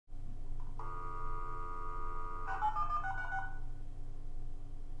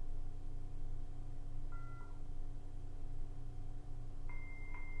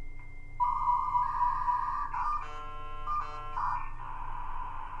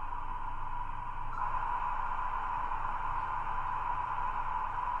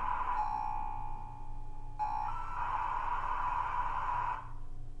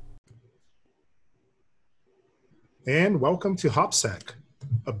and welcome to HopSec,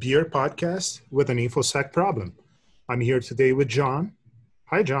 a beer podcast with an InfoSec problem. I'm here today with John.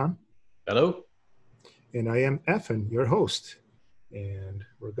 Hi, John. Hello. And I am Evan, your host. And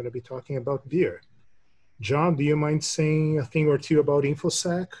we're going to be talking about beer. John, do you mind saying a thing or two about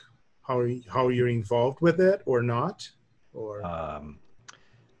InfoSec? How you're involved with it or not? Or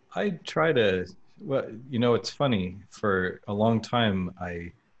I try to, well, it's funny. For a long time,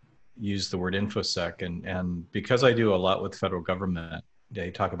 I used the word InfoSec, and because I do a lot with federal government,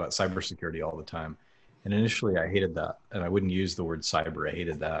 they talk about cybersecurity all the time. And initially, I hated that, and I wouldn't use the word cyber. I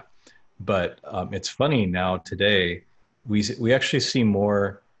hated that. But it's funny now today, we actually see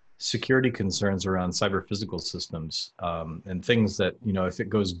more security concerns around cyber physical systems and things that, if it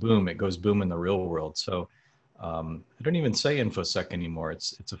goes boom, it goes boom in the real world. So I don't even say InfoSec anymore.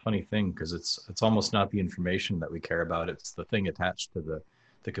 It's a funny thing because it's almost not the information that we care about. It's the thing attached to the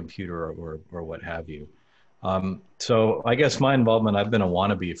computer or what have you. So I guess my involvement, I've been a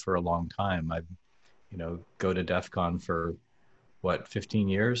wannabe for a long time. I've, go to DEF CON for 15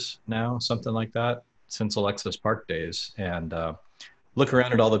 years now, something like that, since Alexis Park days, and look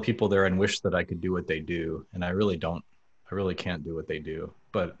around at all the people there and wish that I could do what they do. And I really don't, I really can't do what they do,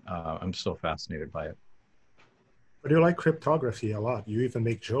 but I'm still fascinated by it. but you like cryptography a lot. You even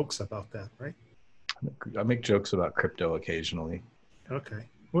make jokes about that, right? I make jokes about crypto occasionally. Okay.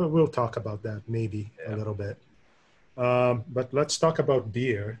 Well, we'll talk about that maybe a little bit. But let's talk about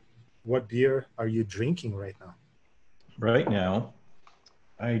beer. What beer are you drinking right now? Right now,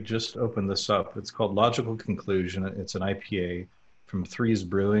 I just opened this up. It's called Logical Conclusion. It's an IPA from Threes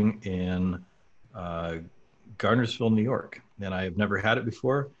Brewing in Garnersville, New York. And I have never had it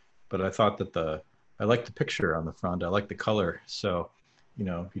before, but I thought that I like the picture on the front. I like the color. So,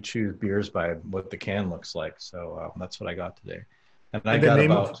 you choose beers by what the can looks like. So that's what I got today. And I got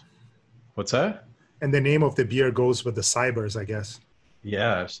about, what's that? And the name of the beer goes with the cybers, I guess.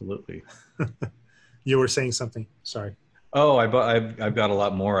 Yeah, absolutely. You were saying something. Sorry. Oh, I've got a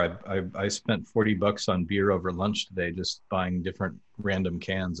lot more. I spent $40 on beer over lunch today, just buying different random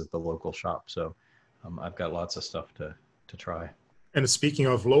cans at the local shop. So I've got lots of stuff to try. And speaking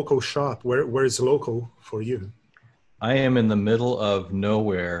of local shop, where's local for you? I am in the middle of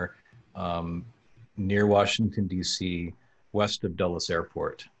nowhere, near Washington, D.C., west of Dulles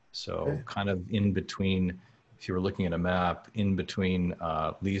Airport. So kind of in between, if you were looking at a map, in between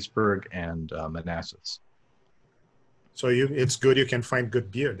Leesburg and Manassas. So it's good you can find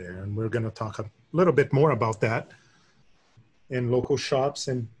good beer there. And we're going to talk a little bit more about that in local shops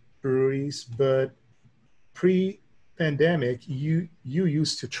and breweries. But pre-pandemic, you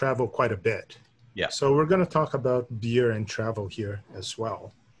used to travel quite a bit. Yeah. So we're going to talk about beer and travel here as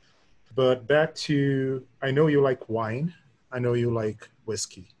well. But back to, I know you like wine. I know you like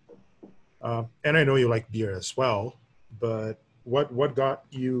whiskey. And I know you like beer as well. But what got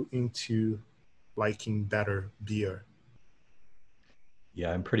you into liking better beer?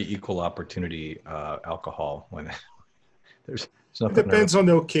 Yeah, I'm pretty equal opportunity alcohol when there's It nothing. depends on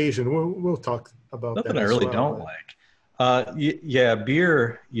the occasion. We'll talk about nothing that I as really well, don't like. Yeah,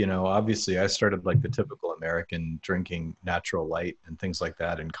 beer, obviously I started like the typical American drinking natural light and things like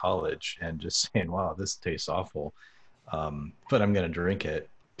that in college and just saying, wow, this tastes awful. But I'm going to drink it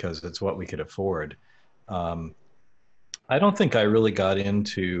because it's what we could afford. I don't think I really got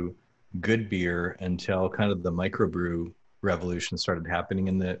into good beer until kind of the microbrew revolution started happening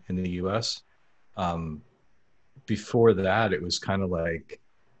in the US. Before that, it was kind of like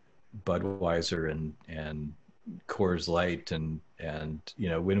Budweiser and Coors Light and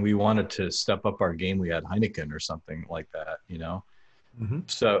when we wanted to step up our game, we had Heineken or something like that, Mm-hmm.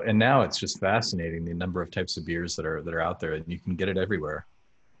 So, and now it's just fascinating the number of types of beers that are out there, and you can get it everywhere.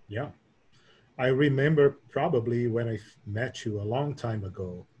 Yeah. I remember probably when I met you a long time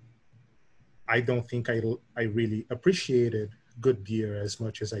ago, I don't think I really appreciated good beer as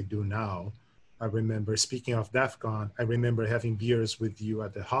much as I do now. I remember, speaking of DEF CON, I remember having beers with you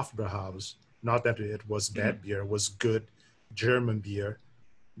at the Hofbrauhaus. Not that it was bad beer, it was good German beer,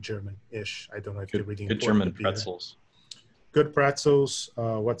 German-ish. I don't know if you really Good German pretzels. Good pretzels.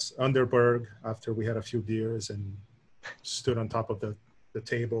 What's Underberg after we had a few beers and stood on top of the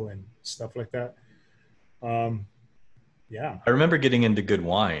table and stuff like that. Yeah. I remember getting into good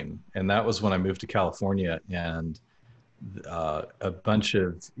wine, and that was when I moved to California, and a bunch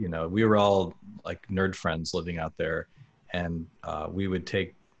of, we were all like nerd friends living out there, and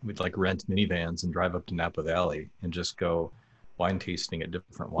we'd like rent minivans and drive up to Napa Valley and just go wine tasting at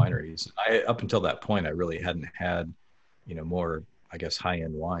different wineries. Up until that point, I really hadn't had, more, I guess,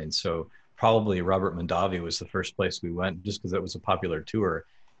 high-end wine. So probably Robert Mondavi was the first place we went just because it was a popular tour.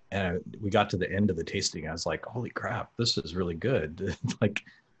 And we got to the end of the tasting. I was like, holy crap, this is really good. Like,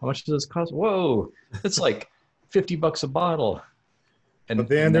 how much does this cost? Whoa, it's like $50 a bottle. But And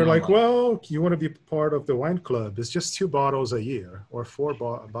then they're now I'm like, like, well, you want to be part of the wine club. It's just 2 bottles a year or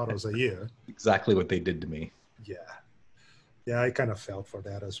bottles a year. exactly what they did to me. Yeah. Yeah, I kind of felt for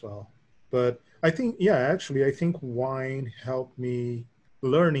that as well. But I think, yeah, actually, I think wine helped me,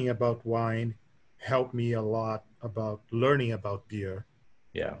 learning about wine helped me a lot about learning about beer,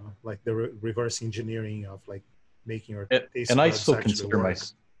 Yeah. like the reverse engineering of like making your And taste buds actually work.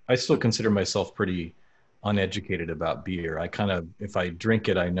 I still consider myself pretty uneducated about beer. I kind of, if I drink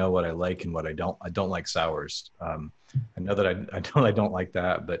it, I know what I like and what I don't. I don't like sours. I know that I don't like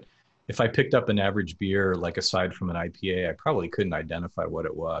that. But if I picked up an average beer, like aside from an IPA, I probably couldn't identify what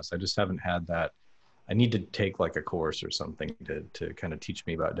it was. I just haven't had that. I need to take like a course or something to kind of teach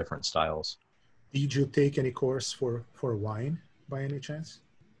me about different styles. Did you take any course for wine by any chance?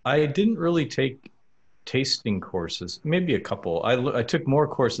 I didn't really take tasting courses, maybe a couple. I took more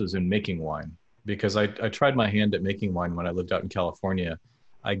courses in making wine because I tried my hand at making wine when I lived out in California.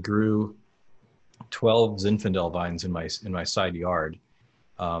 I grew 12 Zinfandel vines in my side yard,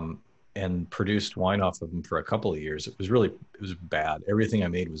 um, and produced wine off of them for a couple of years. It was bad. Everything I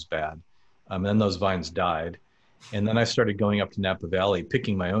made was bad. Then those vines died. And then I started going up to Napa Valley,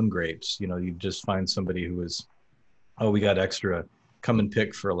 picking my own grapes. You know, you just find somebody who was, oh, we got extra, come and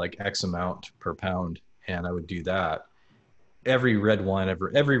pick for like X amount per pound. And I would do that. Every red wine,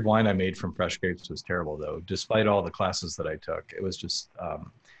 every wine I made from fresh grapes was terrible though, despite all the classes that I took. It was just, I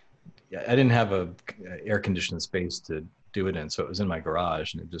didn't have a air conditioned space to do it in. So it was in my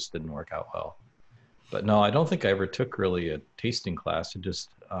garage and it just didn't work out well. But no, I don't think I ever took really a tasting class. I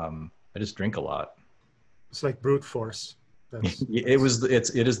just drink a lot. It's like brute force.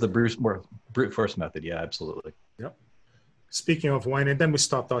 It is the brute force method. Yeah, absolutely. Yep. Speaking of wine, and then we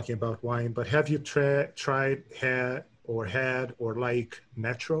stopped talking about wine, but have you had or like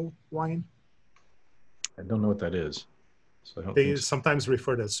natural wine? I don't know what that is. So I don't They think so. sometimes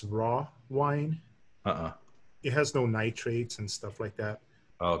referred as raw wine. Uh-uh. It has no nitrates and stuff like that.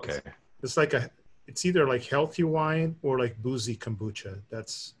 Okay. It's, it's like it's either like healthy wine or like boozy kombucha.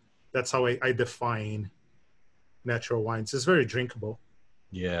 That's how I define natural wines. It's very drinkable.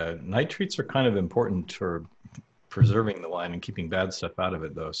 Yeah, nitrates are kind of important for preserving the wine and keeping bad stuff out of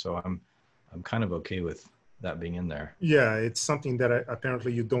it though. So I'm kind of okay with that being in there. Yeah, it's something that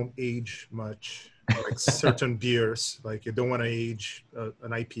apparently you don't age much, like certain beers. Like you don't want to age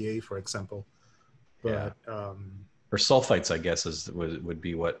an IPA, for example. Yeah. But Or sulfites, I guess, would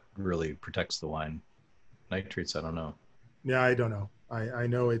be what really protects the wine. Nitrates, I don't know. yeah, I don't know. I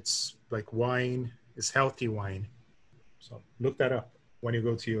know it's like wine is healthy wine. So look that up when you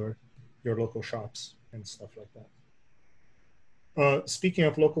go to your local shops and stuff like that. Speaking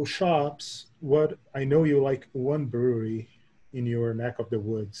of local shops, what I know you like one brewery in your neck of the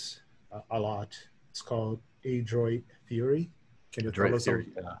woods a lot. It's called Adroit Theory. Can you tell Adroit us theory,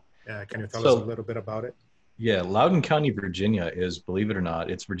 yeah. can you tell us a So little bit about it? yeah, Loudoun County, Virginia is, believe it or not,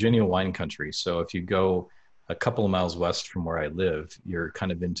 it's Virginia wine country. So if you go a couple of miles west from where I live, you're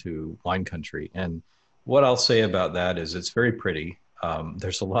kind of into wine country. And what I'll say about that is it's very pretty.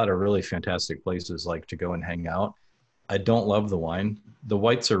 There's a lot of really fantastic places like to go and hang out. I don't love the wine. The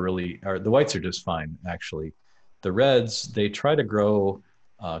whites are just fine, actually. The reds, they try to grow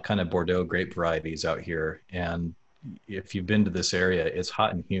kind of Bordeaux grape varieties out here. And if you've been to this area, it's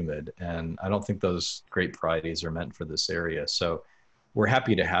hot and humid. And I don't think those grape varieties are meant for this area. So we're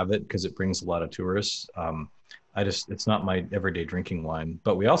happy to have it because it brings a lot of tourists. It's not my everyday drinking wine,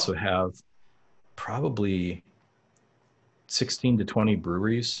 but we also have probably 16 to 20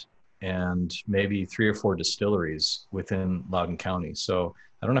 breweries and maybe 3 or 4 distilleries within Loudoun County. So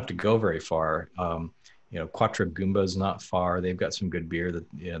I don't have to go very far. Quattro Goomba is not far. They've got some good beer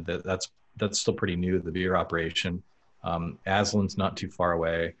that's still pretty new, the beer operation. Aslan's not too far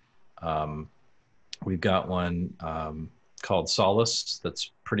away. We've got one called Solace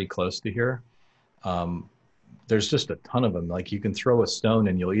that's pretty close to here. There's just a ton of them. Like you can throw a stone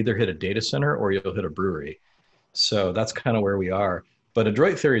and you'll either hit a data center or you'll hit a brewery. So that's kind of where we are. But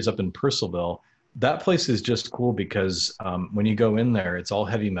Adroit Theory is up in Purcellville. That place is just cool because when you go in there, it's all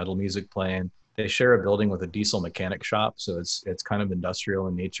heavy metal music playing. They share a building with a diesel mechanic shop, so it's kind of industrial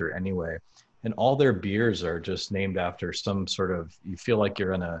in nature anyway. And all their beers are just named after some sort of. You feel like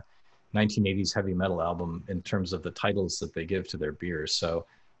you're in a 1980s heavy metal album in terms of the titles that they give to their beers. So,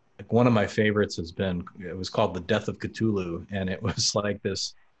 like one of my favorites it was called The Death of Cthulhu, and it was like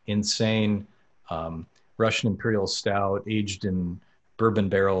this insane Russian Imperial Stout aged in bourbon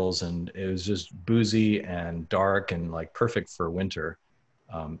barrels, and it was just boozy and dark and like perfect for winter.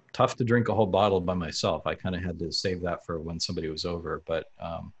 Tough to drink a whole bottle by myself. I kind of had to save that for when somebody was over. But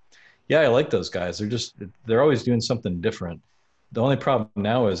yeah, I like those guys. They're always doing something different. The only problem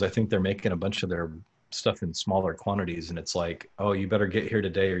now is I think they're making a bunch of their stuff in smaller quantities, and it's like, oh, you better get here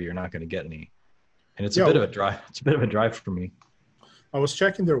today or you're not going to get any. And it's a bit Yeah, of a drive. It's a bit of a drive for me. I was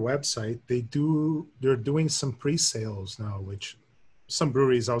checking their website. They're doing some pre-sales now, which some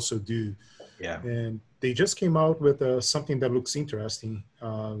breweries also do. Yeah. And they just came out with something that looks interesting,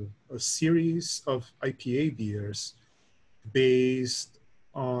 a series of IPA beers based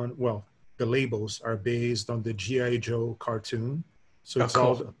on, well, the labels are based on the GI Joe cartoon. So Oh, it's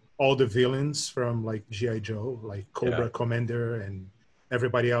cool. all the villains from like GI Joe, like Yeah. Cobra Commander and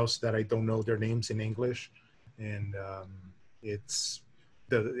everybody else that I don't know their names in English. And it's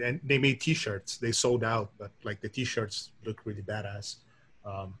and they made T-shirts. They sold out, but like the T-shirts look really badass.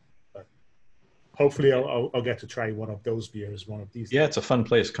 But hopefully I'll get to try one of those beers one of these Yeah, it's a days. fun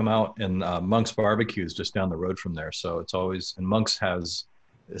place. Come out, and Monk's Barbecue is just down the road from there. So it's always, and Monk's has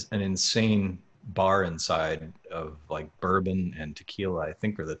an insane bar inside of like bourbon and tequila. I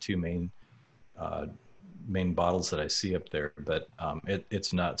think are the two uh, main bottles that I see up there. But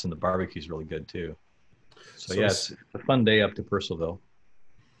it's nuts, and the barbecue's really good too. So So yeah, it's a fun day up to Purcellville.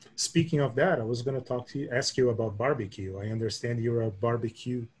 speaking of that, I was going to ask you about barbecue. I understand you're a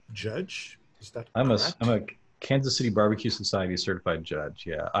barbecue judge. Is that I'm correct? a Kansas City Barbecue Society certified judge.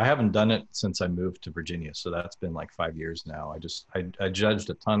 Yeah, I haven't done it since I moved to Virginia, so that's been like 5 years now. I judged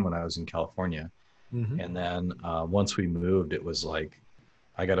a ton when I was in California, Mm-hmm. and then once we moved, it was like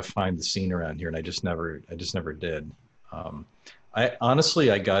I got to find the scene around here, and I just never did. Um, I honestly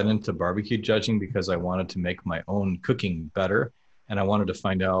I got into barbecue judging because I wanted to make my own cooking better, and I wanted to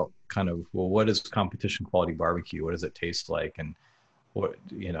find out kind of, well, what is competition quality barbecue? What does it taste like? And what,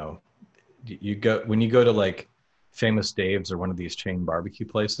 you go when you go to like Famous Dave's or one of these chain barbecue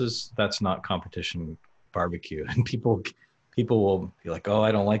places, that's not competition barbecue. And people will be like, oh,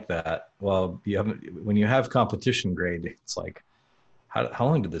 I don't like that. Well, you haven't, when you have competition grade, it's like, how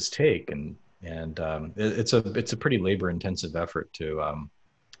long did this take? And it's a pretty labor intensive effort to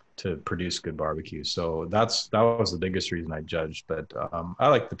produce good barbecue. So that was the biggest reason I judged. But I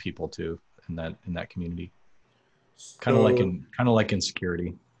like the people too in that community. So Kind of like in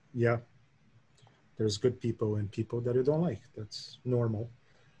security. yeah, there's good people and people that you don't like. That's normal.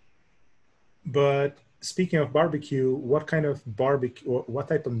 But speaking of barbecue, what kind of barbecue, or what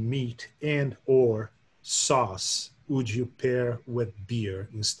type of meat and or sauce would you pair with beer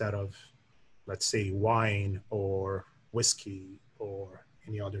instead of, let's say, wine or whiskey or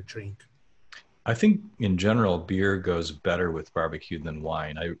any other drink? I think in general, beer goes better with barbecue than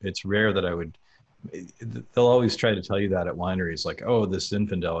wine. It's rare that I would. They'll always try to tell you that at wineries, like, "Oh, this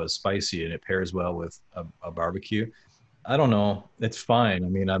Zinfandel is spicy and it pairs well with a barbecue." I don't know. It's fine. I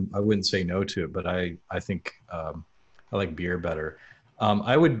mean, I wouldn't say no to it, but I think I like beer better.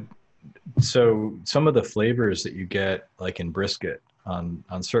 I would. So some of the flavors that you get, like in brisket on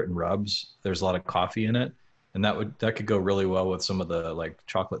certain rubs, there's a lot of coffee in it, and that could go really well with some of the like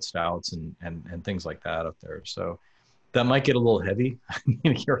chocolate stouts and things like that up there. So that might get a little heavy. I mean,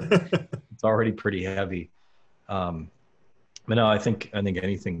 it's already pretty heavy. Um, but no, I think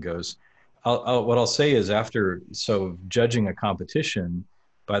anything goes. What I'll say is after so judging a competition,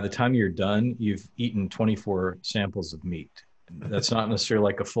 by the time you're done, you've eaten 24 samples of meat. That's not necessarily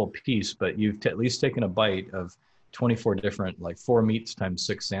like a full piece, but you've at least taken a bite of 24 different, like four meats times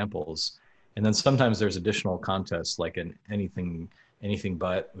six samples. And then sometimes there's additional contests like an anything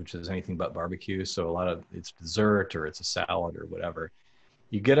but, which is anything but barbecue. So a lot of it's dessert or it's a salad or whatever.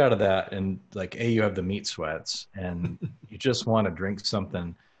 You get out of that and like you have the meat sweats and you just want to drink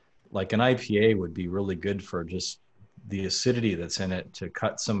something like an IPA would be really good for just the acidity that's in it to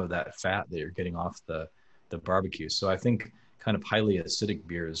cut some of that fat that you're getting off the barbecue. So I think kind of highly acidic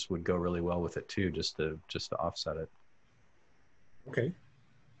beers would go really well with it too, just to offset it. Okay,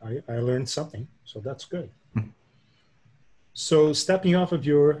 I learned something, so that's good. So stepping off of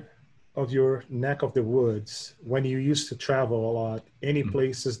your neck of the woods, when you used to travel a lot, any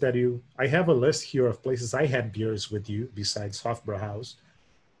places that you, I have a list here of places I had beers with you besides Hofbrauhaus,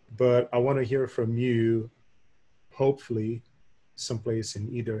 but I want to hear from you, hopefully someplace in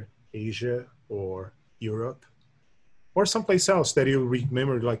either Asia or Europe or someplace else that you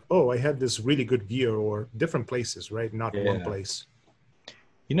remember like, oh, I had this really good beer, or different places, right? Not one Yeah. place.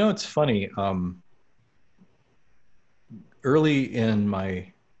 You know, it's funny. Early in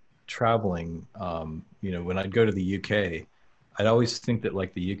my traveling, when I'd go to the UK, I'd always think that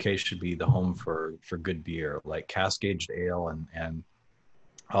like the UK should be the home for good beer, like cask aged ale and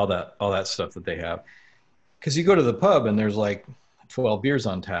all that stuff that they have. Because you go to the pub and there's like 12 beers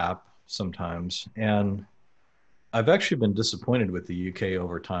on tap sometimes. And I've actually been disappointed with the UK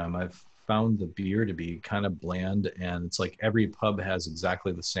over time. I've found the beer to be kind of bland, and it's like every pub has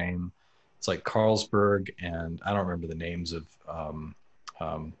exactly the same. It's like Carlsberg, and I don't remember the names of,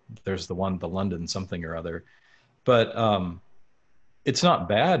 there's the London something or other. But it's not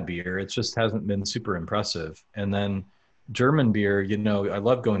bad beer. It just hasn't been super impressive. And then German beer, I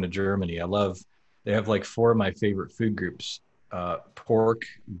love going to Germany. They have like four of my favorite food groups: pork,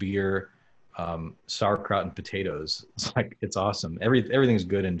 beer, sauerkraut, and potatoes. It's awesome. Everything's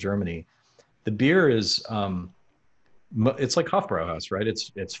good in Germany. The beer is, it's like Hofbrauhaus, right?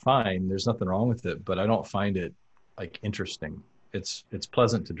 It's fine. There's nothing wrong with it, but I don't find it like interesting. It's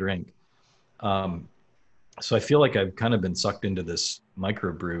pleasant to drink. So I feel like I've kind of been sucked into this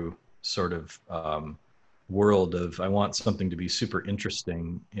microbrew sort of world of, I want something to be super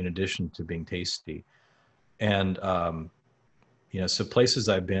interesting in addition to being tasty. And so places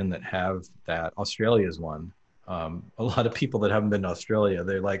I've been that have that, Australia is one. A lot of people that haven't been to Australia,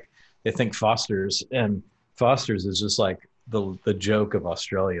 they think Foster's, and Foster's is just like the joke of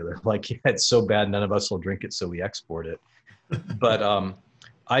Australia. They're like, yeah, it's so bad, none of us will drink it, so we export it. But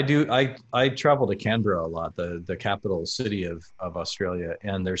I travel to Canberra a lot, the capital city of Australia,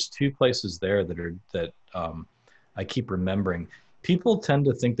 and there's two places there that I keep remembering. People tend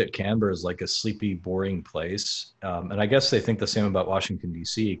to think that Canberra is like a sleepy, boring place, and I guess they think the same about Washington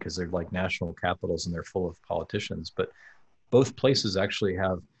D.C. because they're like national capitals and they're full of politicians. But both places actually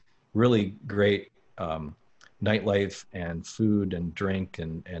have really great nightlife and food and drink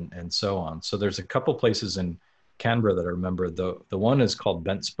and so on. So there's a couple places in Canberra that I remember. The one is called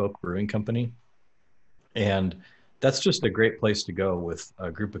Bent Spoke Brewing Company, and that's just a great place to go with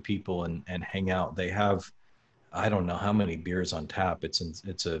a group of people and hang out. They have, I don't know how many beers on tap. It's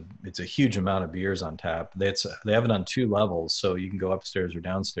a huge amount of beers on tap. They have it on two levels, so you can go upstairs or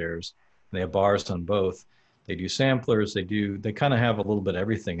downstairs. They have bars on both. They do samplers. They kind of have a little bit of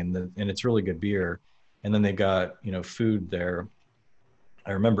everything, and it's really good beer. And then they got food there.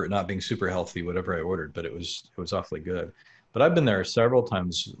 I remember it not being super healthy, whatever I ordered, but it was awfully good. But I've been there several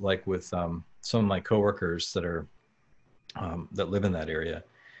times, like with some of my coworkers that live in that area.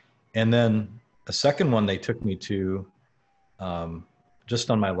 And then a second one they took me to,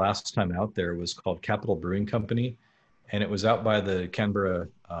 just on my last time out there, was called Capital Brewing Company, and it was out by the Canberra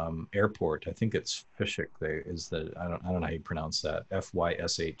airport. I think it's Fishwick. I don't know how you pronounce that.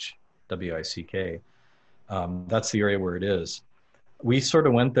 Fyshwick. That's the area where it is. We sort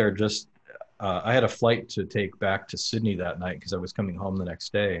of went there just, I had a flight to take back to Sydney that night because I was coming home the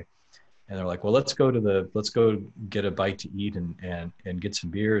next day. And they're like, well, let's go get a bite to eat and get some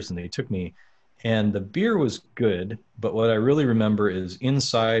beers. And they took me, and the beer was good. But what I really remember is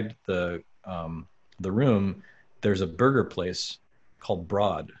inside the room, there's a burger place called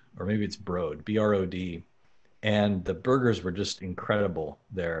Broad, or maybe it's Broad, Brod. And the burgers were just incredible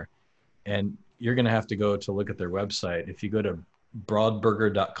there. And you're going to have to go to look at their website. If you go to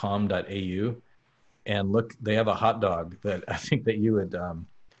broadburger.com.au and look, they have a hot dog that I think you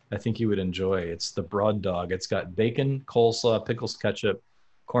would enjoy. It's the Broad Dog. It's got bacon, coleslaw, pickles, ketchup,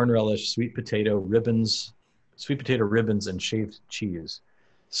 corn relish, sweet potato ribbons, and shaved cheese.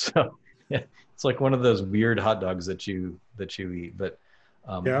 So yeah, it's like one of those weird hot dogs that you eat. But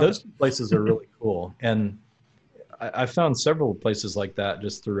Yeah, those places are really cool. And I found several places like that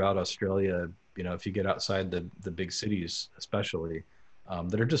just throughout Australia. If you get outside the big cities, especially,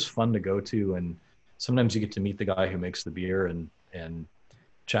 that are just fun to go to. And sometimes you get to meet the guy who makes the beer and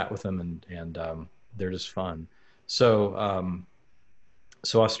chat with them, and they're just fun. So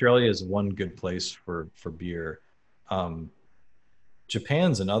Australia is one good place for beer.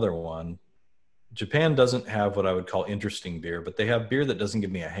 Japan's another one. Japan doesn't have what I would call interesting beer, but they have beer that doesn't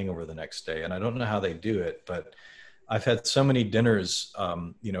give me a hangover the next day. And I don't know how they do it, but I've had so many dinners,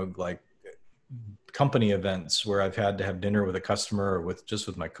 like company events where I've had to have dinner with a customer or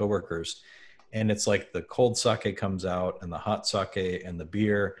with my coworkers. And it's like the cold sake comes out and the hot sake and the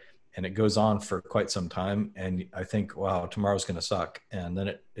beer, and it goes on for quite some time. And I think, wow, tomorrow's going to suck. And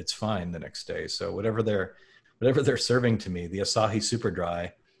then it's fine the next day. So whatever they're serving to me, the Asahi Super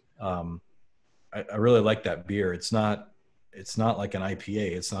Dry, I really like that beer. It's not like an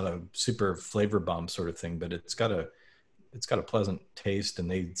IPA. It's not a super flavor bomb sort of thing, but it's got a pleasant taste, and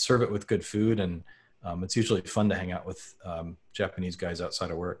they serve it with good food. And it's usually fun to hang out with Japanese guys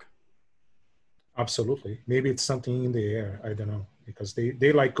outside of work. absolutely. Maybe it's something in the air. I don't know, because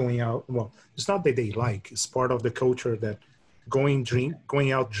they like going out. Well, it's not that they like. It's part of the culture that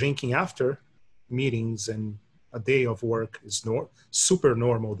going out drinking after meetings and a day of work is super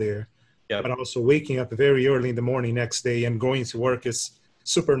normal there. Yep. but also waking up very early in the morning next day and going to work is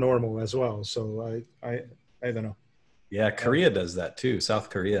super normal as well. So I don't know. Yeah, Korea does that too. South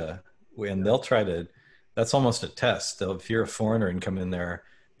Korea, and they'll try to. That's almost a test. They'll, if you're a foreigner and come in there,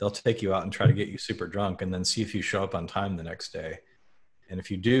 they'll take you out and try to get you super drunk, and then see if you show up on time the next day. And if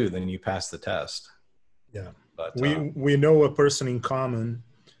you do, then you pass the test. Yeah, But we know a person in common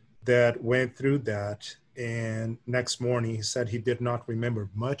that went through that, and next morning he said he did not remember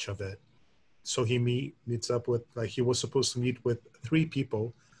much of it. So he meets up with, like, he was supposed to meet with 3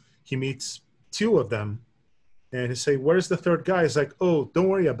 people. He meets 2 of them, and he say, "Where's the third guy?" He's like, "Oh, don't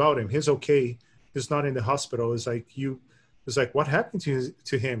worry about him. He's okay. He's not in the hospital." It's like, it's like, "What happened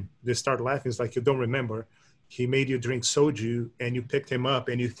to him?" They start laughing. It's like, "You don't remember. He made you drink soju, and you picked him up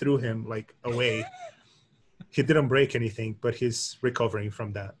and you threw him like away. He didn't break anything, but he's recovering from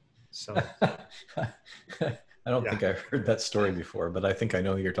that." So I don't yeah, think I've heard that story before, but I think I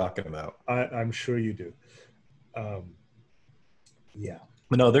know who you're talking about. I'm sure you do. Yeah.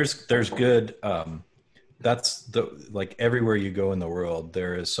 But no, there's good. That's the, like, everywhere you go in the world,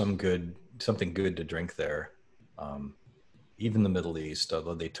 there is something good to drink there. Um, Even the Middle East,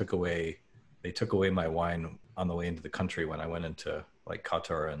 although they took away my wine on the way into the country when I went into like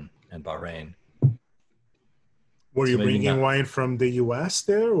Qatar and Bahrain. Were So you maybe bringing not. wine from the US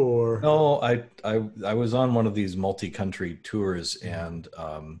there, or? No, I was on one of these multi-country tours, and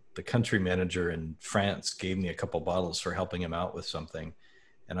the country manager in France gave me a couple bottles for helping him out with something,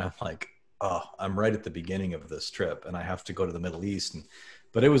 and I'm like, oh, I'm right at the beginning of this trip, and I have to go to the Middle East,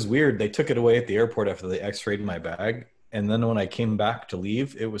 but it was weird. They took it away at the airport after they X-rayed my bag, and then when I came back to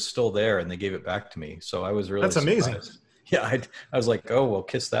leave, it was still there, and they gave it back to me. So I was really That's amazing. surprised. Yeah, I was like, oh well,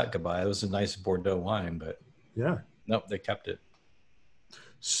 kiss that goodbye. It was a nice Bordeaux wine, but Yeah. nope, they kept it.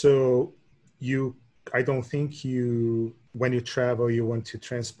 So you, I don't think you, when you travel, you want to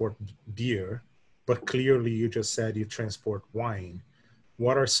transport beer, but clearly you just said you transport wine.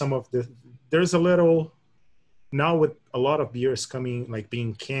 What are some of the, there's a little, now with a lot of beers coming, like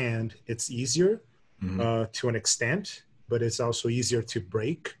being canned, it's easier Mhm. to an extent, but it's also easier to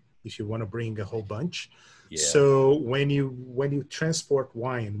break if you want to bring a whole bunch. Yeah. So when you transport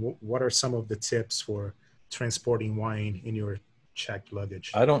wine, what are some of the tips for transporting wine in your checked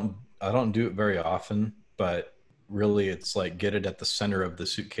luggage? I don't do it very often, but really it's like get it at the center of the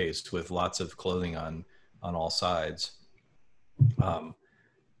suitcase with lots of clothing on all sides. Um,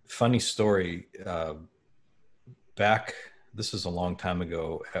 Funny story. Back, this is a long time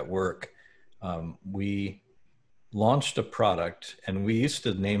ago at work. We launched a product, and we used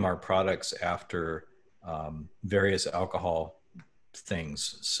to name our products after various alcohol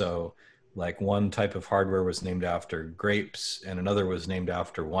things. So, like, one type of hardware was named after grapes, and another was named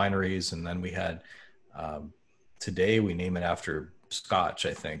after wineries, and then we had um, today we name it after Scotch,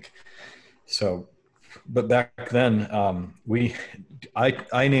 I think. So, but back then,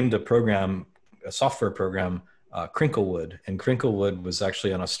 I named a program, a software program, Crinklewood, and Crinklewood was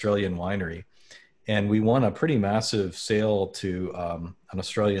actually an Australian winery, and we won a pretty massive sale to an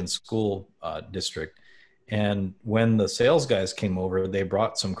Australian school district. And when the sales guys came over, they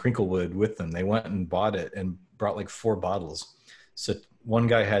brought some Crinklewood with them. They went and bought it and brought like 4 bottles. So one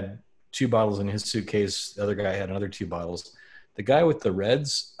guy had 2 bottles in his suitcase. The other guy had another 2 bottles. The guy with the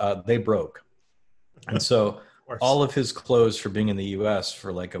reds, they broke. And so Of course. all of his clothes for being in the US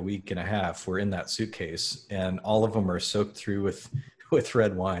for like a week and a half were in that suitcase, and all of them are soaked through with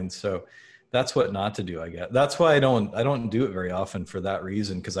red wine. So that's what not to do, I guess. That's why I don't do it very often, for that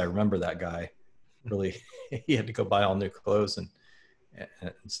reason, because I remember that guy really he had to go buy all new clothes, and I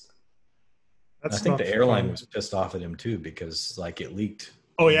That's think not the airline fun. was pissed off at him too, because like it leaked.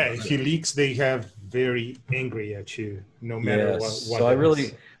 Oh yeah, if he leaks, they have very angry at you, no matter Yes. what So I it is.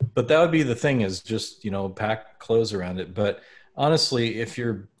 really, but that would be the thing, is just, pack clothes around it. But honestly, if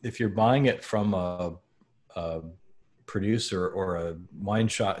you're buying it from a producer or a wine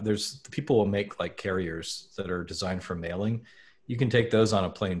shop, there's people will make like carriers that are designed for mailing. You can take those on a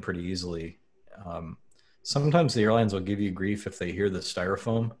plane pretty easily. Um, Sometimes the airlines will give you grief if they hear the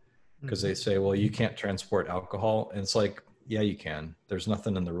styrofoam, because Mhm. they say, well, you can't transport alcohol. And it's like, yeah, you can. There's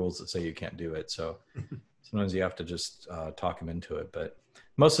nothing in the rules that say you can't do it. So sometimes you have to just talk them into it, but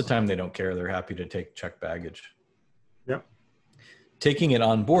most of the time they don't care. They're happy to take checked baggage. Yep. Taking it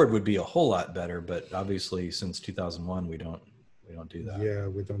on board would be a whole lot better, but obviously since 2001 we don't do that. Yeah,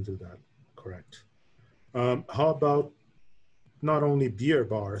 we don't do that. Correct. How about not only beer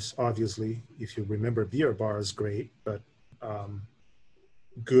bars? Obviously, if you remember, beer bars, great, but um,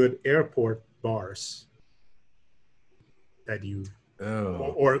 good airport bars that you,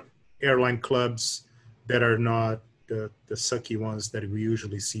 Oh, or airline clubs that are not the sucky ones that we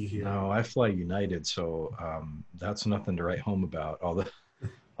usually see here. No, I fly United, so that's nothing to write home about.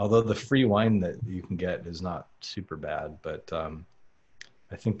 Although the free wine that you can get is not super bad, but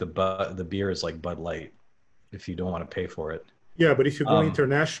I think the beer is like Bud Light if you don't want to pay for it. Yeah, but if you go Um,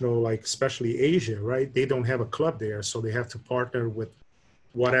 international, like especially Asia, right? They don't have a club there, so they have to partner with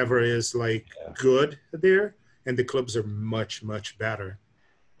whatever is like yeah. good there, and the clubs are much much better.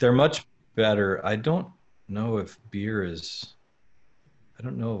 They're much better. I don't know if beer is. I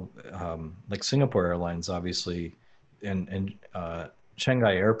don't know. Like Singapore Airlines, obviously, and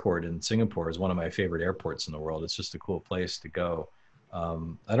Shanghai Airport in Singapore is one of my favorite airports in the world. It's just a cool place to go.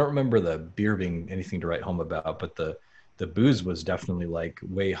 I don't remember the beer being anything to write home about, but the booze was definitely like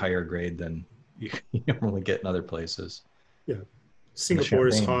way higher grade than you normally get in other places. Yeah, And the Singapore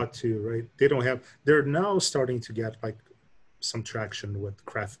is champagne, hot too, right? They don't have. They're now starting to get like some traction with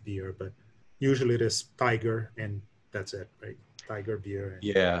craft beer, but usually it is Tiger, and that's it, right? Tiger beer, and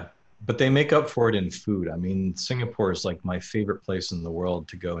yeah, but they make up for it in food. I mean, Singapore is like my favorite place in the world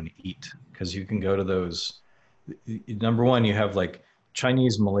to go and eat because you can go to those. Number one, you have like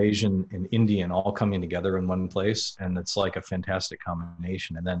Chinese, Malaysian, and Indian all coming together in one place, and it's like a fantastic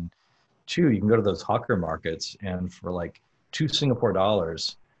combination. And then two, you can go to those hawker markets, and for like $2 Singapore,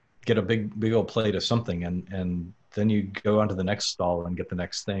 get a big old plate of something, and then you go on to the next stall and get the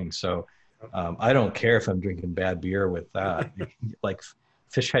next thing. So I don't care if I'm drinking bad beer with that. You can get like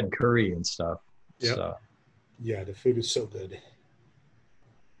fish head curry and stuff. yeah, So yeah, the food is so good.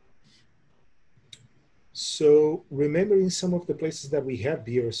 So remembering some of the places that we had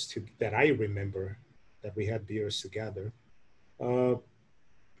beers to that I remember that we had beers together. Uh,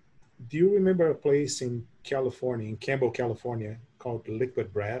 do you remember a place in California, in Campbell, California, called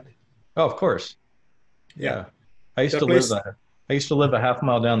Liquid Bread? oh, of course, Yeah, yeah. I used to that live place. a I used to live a half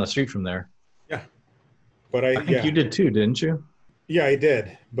mile down the street from there. Yeah, but I I think you yeah did too, didn't you? yeah I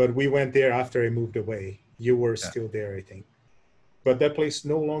did. But we went there after I moved away. You were Yeah. still there, I think. But that place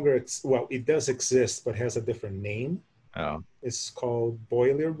no longer well, it does exist, but has a different name. Oh, It's called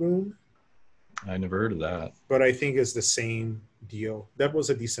Boiler Room, I never heard of that. but I think it's the same deal. That was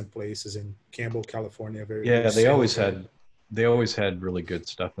a decent place. Is in Campbell, California. Very good Yeah, sandwiches. they always had really good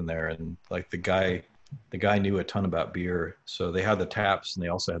stuff in there, and like the guy knew a ton about beer, so they had the taps and they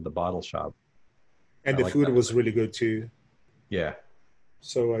also had the bottle shop. And I the like food that. was really good too. Yeah.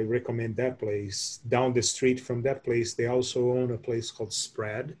 So I recommend that place. Down the street from that place, they also own a place called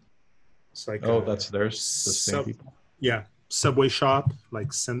Spread. It's like Oh, a that's theirs. The same sub, people. yeah, Subway shop,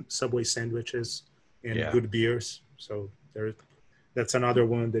 like Subway sandwiches and Yeah. good beers. So there, that's another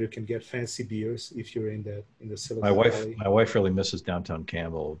one that you can get fancy beers if you're in the Silicon Valley. My wife really misses downtown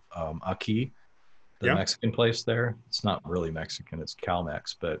Campbell. Aki, the Yeah, Mexican place there. It's not really Mexican, it's Cal-Mex,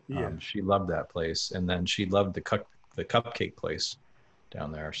 but yeah. she loved that place. And then she loved the cupcake place down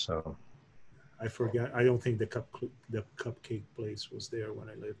there. So, I forgot. I don't think the cupcake place was there when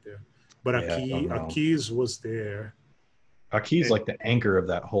I lived there, but yeah, I don't know. Aki's was there. Aki's And like the anchor of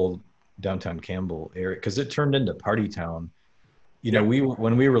that whole downtown Campbell area because it turned into party town. You know, yeah, we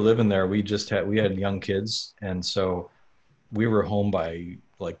when we were living there, we had young kids, and so we were home by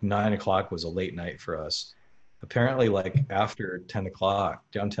like 9 o'clock was a late night for us. Apparently, like after 10 o'clock,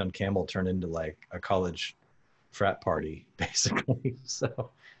 downtown Campbell turned into like a college frat party, basically. So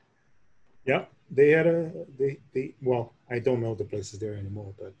yeah. They had a they well, I don't know the places there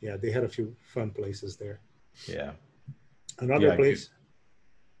anymore, but yeah, they had a few fun places there. yeah, Another yeah, good. place,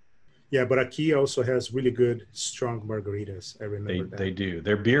 yeah, but Aki also has really good strong margaritas. I remember that. They do.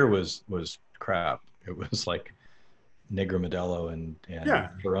 Their beer was crap. It was like Negro Modelo and Yeah,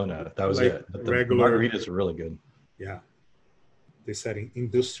 Corona. That was like it. But the regular, margaritas are really good. yeah. They said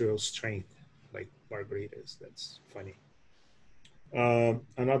industrial strength, like margaritas. That's funny.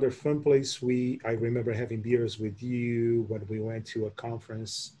 Another fun place I remember having beers with you when we went to a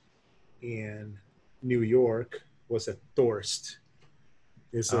conference in New York was at Thorst.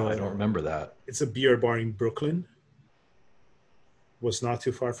 It's Oh, I a don't remember that. it's a beer bar in Brooklyn. Was not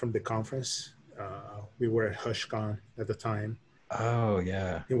too far from the conference. We were at HushCon at the time. Oh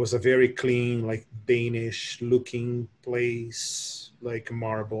yeah. It was a very clean, like Danish looking place, like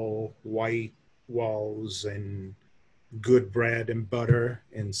marble, white walls, and good bread and butter,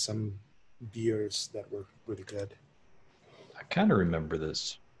 and some beers that were really good. I kind of remember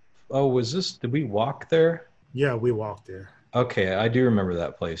this. Oh, was this, did we walk there? Yeah, we walked there. Okay, I do remember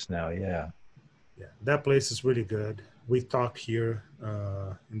that place now. Yeah. Yeah, that place is really good. We talked here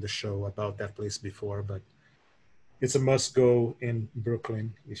in the show about that place before, but it's a must go in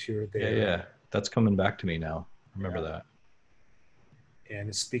Brooklyn if you're Yeah, there. yeah. That's coming back to me now. Remember Yeah. that.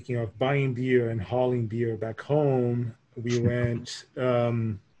 And speaking of buying beer and hauling beer back home, we went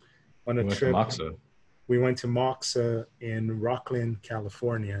on a We went to trip. Moxa. We went to Moxa in Rockland,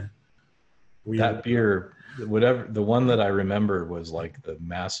 California. We That beer, whatever the one that I remember was like the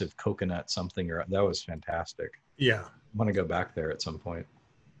massive coconut something, or that was fantastic. Yeah, I want to go back there at some point.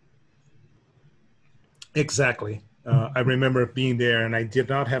 exactly. I remember being there, and I did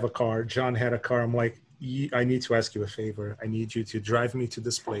not have a car. John had a car. I'm like, I need to ask you a favor. I need you to drive me to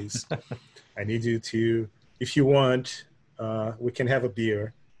this place. I need you to, if you want, we can have a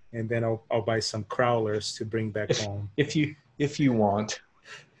beer, and then I'll buy some crowlers to bring back home. If you want,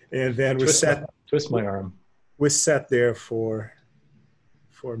 And then twist my arm. we sat there for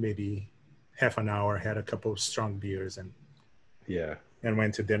maybe half an hour, had a couple of strong beers, Yeah. and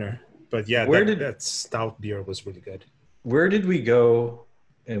went to dinner. But yeah, that stout beer was really good. Where did we go?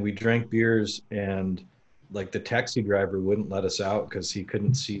 And we drank beers, and like the taxi driver wouldn't let us out because he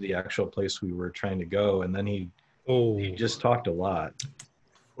couldn't see the actual place we were trying to go, and then he just talked a lot.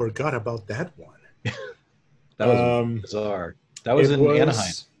 Forgot about that one. That was bizarre. That was in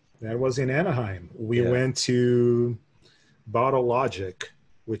Anaheim. That was in Anaheim. We went to Bottle Logic,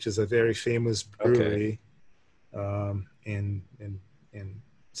 which is a very famous brewery in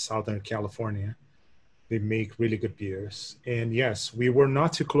Southern California. They make really good beers. And yes, we were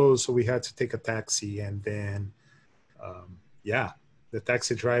not too close, so we had to take a taxi. And then, the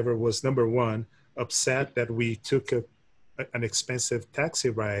taxi driver was, number one, upset that we took an expensive taxi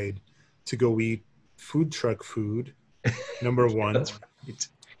ride to go eat food truck food, number one. That's right.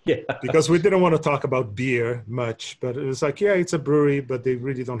 Yeah. Because we didn't want to talk about beer much, but it was like, yeah, it's a brewery, but they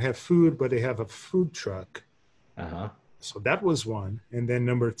really don't have food, but they have a food truck. Uh-huh. So that was one. And then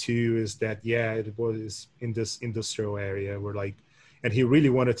number two is that, it was in this industrial area where and he really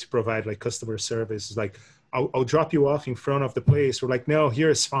wanted to provide like customer service. It's like, I'll drop you off in front of the place. We're like, no, here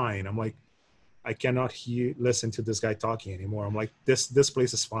is fine. I'm like, I cannot listen to this guy talking anymore. I'm like, this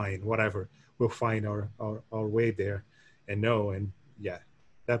place is fine, whatever. We'll find our way there. And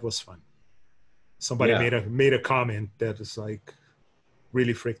that was fun. Somebody made a comment that was like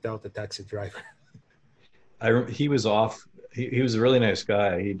really freaked out the taxi driver. He was off. He was a really nice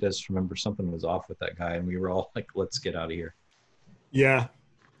guy. He just remember something was off with that guy, and we were all like, let's get out of here. Yeah.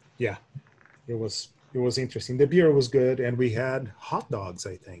 It was interesting. The beer was good, and we had hot dogs,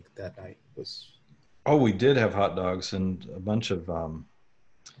 I think, that night. We did have hot dogs and a bunch of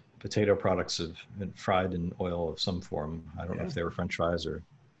potato products have been fried in oil of some form. I don't know if they were French fries or.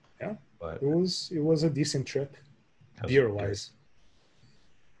 Yeah, but it was a decent trip, beer-wise.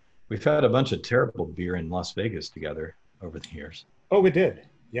 We've had a bunch of terrible beer in Las Vegas together over the years. Oh, we did.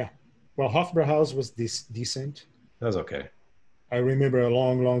 Yeah. Well, Hofbrauhaus was decent. That was okay. I remember a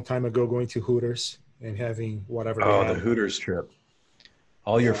long, long time ago going to Hooters and having whatever. The Hooters trip.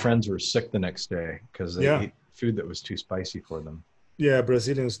 All your friends were sick the next day because they ate food that was too spicy for them. Yeah,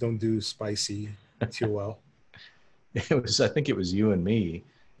 Brazilians don't do spicy too well. I think it was you and me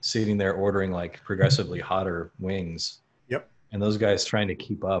sitting there ordering like progressively hotter wings. Yep. And those guys trying to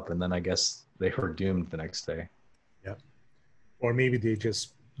keep up. And then I guess they were doomed the next day. Yep. Or maybe they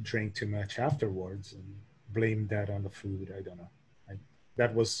just drank too much afterwards and blamed that on the food. I don't know.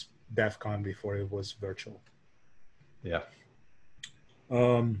 That was DEF CON before it was virtual. Yeah.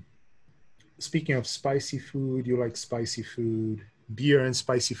 Speaking of spicy food, you like spicy food, beer and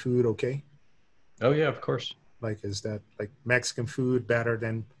spicy food, okay? Oh yeah, of course. Like, is that like Mexican food better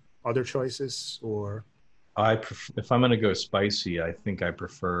than other choices, or? If I'm going to go spicy, I think I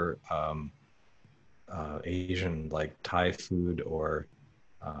prefer Asian, like Thai food or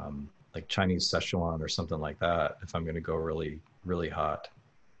like Chinese Szechuan or something like that. If I'm going to go really, really hot.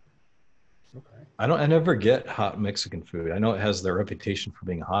 Okay. I never get hot Mexican food. I know it has the reputation for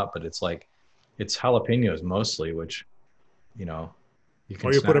being hot, but it's jalapenos mostly, which, you can.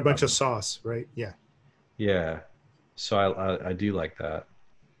 Or you put a bunch of sauce, right? Yeah. Yeah. So I do like that.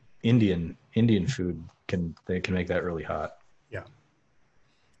 Indian food they can make that really hot. Yeah.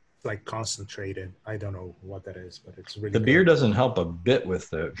 Like concentrated. I don't know what that is, but it's really the good. Beer doesn't help a bit with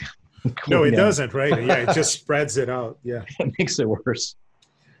the No, it doesn't, right? Yeah, it just spreads it out. Yeah. It makes it worse.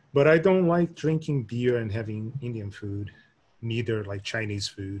 But I don't like drinking beer and having Indian food, neither like Chinese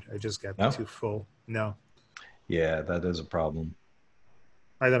food. I just get too full. No. Yeah, that is a problem.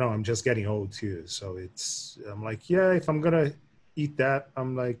 I don't know. I'm just getting old too. So I'm like, yeah, if I'm going to eat that,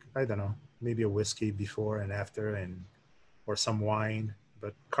 I'm like, I don't know, maybe a whiskey before and after or some wine,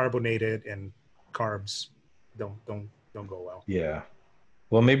 but carbonated and carbs don't go well. Yeah.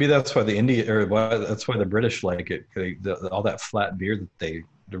 Well, maybe that's why that's why the British like it. All that flat beer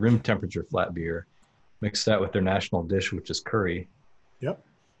the room temperature flat beer, mix that with their national dish, which is curry. Yep.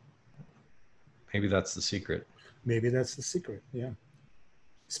 Maybe that's the secret. Maybe that's the secret. Yeah.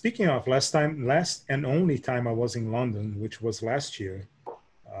 Speaking of last and only time I was in London, which was last year,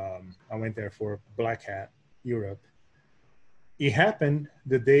 I went there for Black Hat Europe. It happened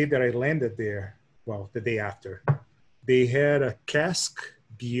the day that I landed there. Well, the day after, they had a cask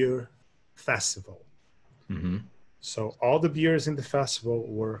beer festival. Mm-hmm. So all the beers in the festival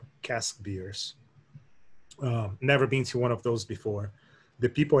were cask beers. Never been to one of those before. The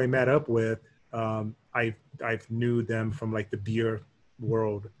people I met up with, I've knew them from like the beer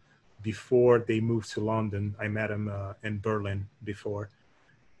world before they moved to London. I met them in Berlin before,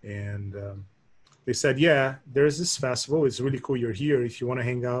 and they said, "Yeah, there's this festival. It's really cool. You're here. If you want to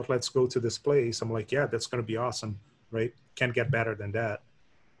hang out, let's go to this place." I'm like, "Yeah, that's gonna be awesome, right? Can't get better than that."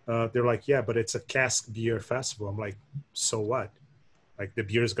 They're like, "Yeah, but it's a cask beer festival." I'm like, "So what? Like the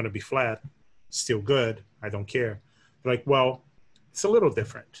beer is gonna be flat, still good. I don't care." They're like, "Well, it's a little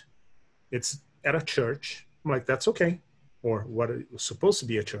different. It's at a church." I'm like, "That's okay." Or what it was supposed to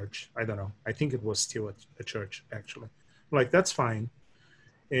be a church. I don't know. I think it was still a church, actually. I'm like, "That's fine."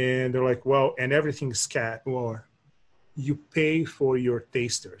 And they're like, "Well, and everything's cat or you pay for your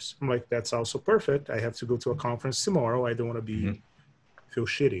tasters." I'm like, "That's also perfect. I have to go to a conference tomorrow. I don't want to Mm-hmm. feel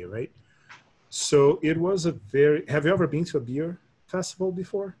shitty, right?" So it was a very, have you ever been to a beer festival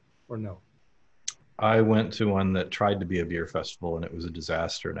before or no? I went to one that tried to be a beer festival and it was a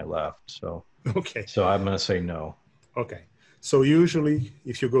disaster and I left. Okay. So I'm going to say no. Okay. So usually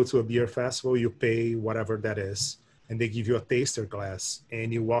if you go to a beer festival, you pay whatever that is and they give you a taster glass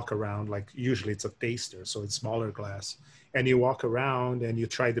and you walk around, like usually it's a taster, so it's smaller glass, and you walk around and you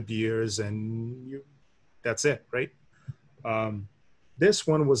try the beers and that's it, right? Um, this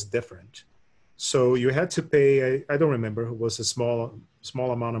one was different. So you had to pay, I don't remember, it was a small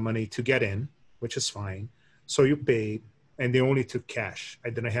amount of money to get in, which is fine. So you paid and they only took cash. I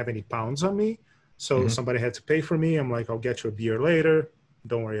didn't have any pounds on me. So Mm-hmm. somebody had to pay for me. I'm like, "I'll get you a beer later.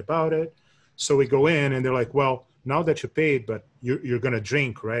 Don't worry about it." So we go in and they're like, "Well, now that you paid, but you're going to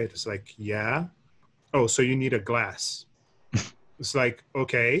drink, right?" It's like, "Yeah." "Oh, so you need a glass." It's like,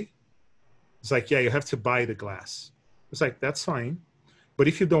 "Okay." It's like, "Yeah, you have to buy the glass." It's like, "That's fine. But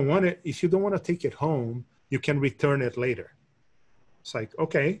if you don't want to take it home, you can return it later." It's like,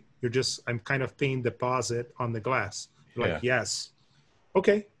 "Okay, I'm kind of paying deposit on the glass." They're like, Yeah. "Yes."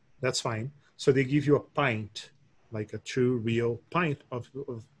 "Okay, that's fine." So they give you a pint, like a true, real pint of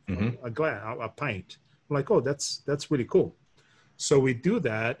Mm-hmm. a pint. I'm like, "Oh, that's really cool." So we do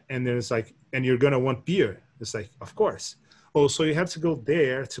that, and there's like, "And you're gonna want beer." It's like, "Of course." "Oh, so you have to go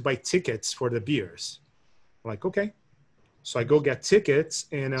there to buy tickets for the beers." I'm like, "Okay." So I go get tickets,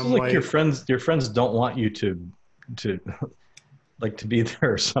 and This is I'm like like, your friends don't want you to like to be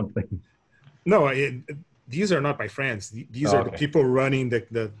there or something. "No, these are not my friends. These Oh, are the okay. people running Oh,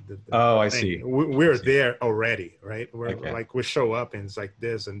 the I thing. see. I We're see. there already, right? We're Okay. like, we show up and it's like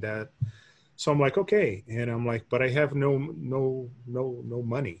this and that." So I'm like, "Okay," and I'm like, "But I have no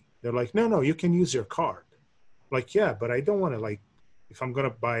money." They're like, "No, no, you can use your card." Like, "Yeah, but I don't want to, like, if I'm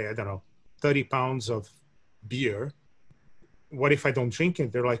gonna buy, I don't know, 30 pounds of beer, what if I don't drink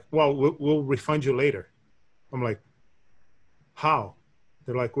it?" They're like, "Well, we'll refund you later." I'm like, "How?"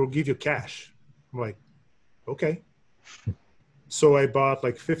 They're like, "We'll give you cash." I'm like, "Okay." So I bought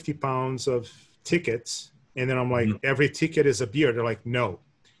like 50 pounds of tickets. And then I'm like, Mm-hmm. "Every ticket is a beer." They're like, "No,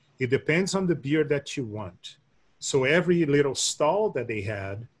 it depends on the beer that you want." So every little stall that they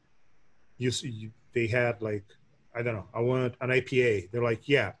had, they had like, I don't know, "I want an IPA." They're like,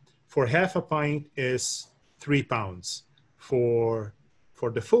 "Yeah, for half a pint is 3 pounds. For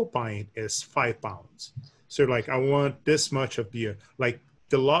the full pint is 5 pounds." So like, "I want this much of beer." Like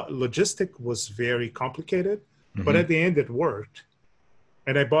the logistic was very complicated, but Mm-hmm. at the end it worked.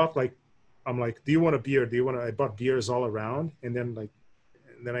 And I bought like, I'm like, "Do you want a beer? Do you want to?" I bought beers all around, and then like,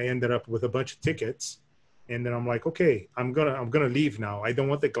 and then I ended up with a bunch of tickets. And then I'm like, "Okay, I'm gonna leave now. I don't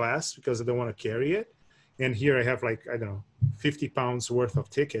want the glass because I don't want to carry it." And here I have like, I don't know, 50 pounds worth of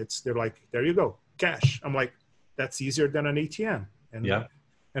tickets. They're like, "There you go, cash." I'm like, "That's easier than an ATM." Yeah.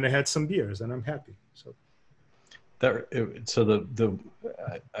 And I had some beers, and I'm happy. So So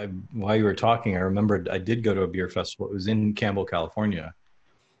while you were talking, I remembered I did go to a beer festival. It was in Campbell, California,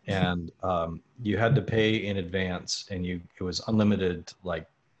 and you had to pay in advance, and it was unlimited like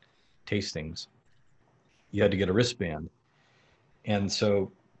tastings. You had to get a wristband, and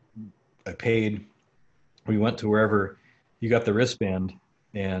so I paid. We went to wherever you got the wristband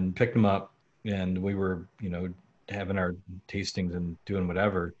and picked them up, and we were having our tastings and doing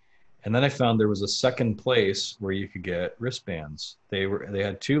whatever. And then I found there was a second place where you could get wristbands. They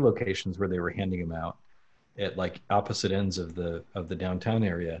had two locations where they were handing them out. at like opposite ends of the downtown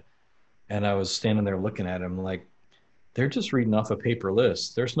area. And I was standing there looking at them like, they're just reading off a paper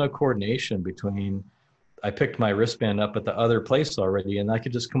list. There's no coordination between, I picked my wristband up at the other place already, and I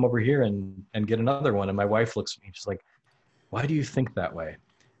could just come over here and get another one. And my wife looks at me, she's like, why do you think that way?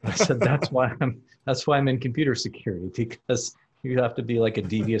 And I said, that's why I'm in computer security, because you have to be like a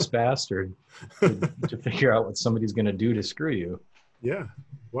devious bastard to figure out what somebody's going to do to screw you. Yeah.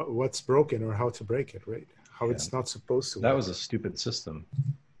 What's broken or how to break it, right? How Yeah. it's not supposed to That work. was a stupid system.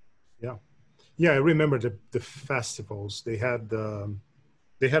 Yeah. Yeah, I remember the festivals. They had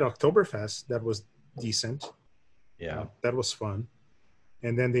Oktoberfest that was decent. Yeah. That was fun.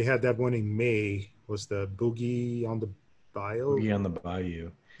 And then they had that one in May, was the Boogie on the Bayou. Boogie on the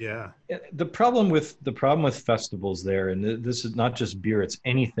Bayou. Yeah. The problem with festivals there, and this is not just beer, it's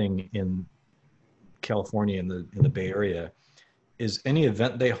anything in California in the Bay Area, is any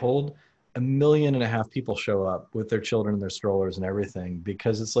event they hold, 1.5 million people show up with their children and their strollers and everything,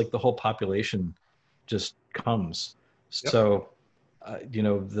 because it's like the whole population just comes. Yep. So,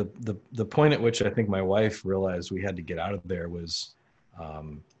 the point at which I think my wife realized we had to get out of there was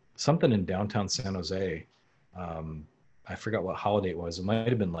something in downtown San Jose. I forgot what holiday it was. It might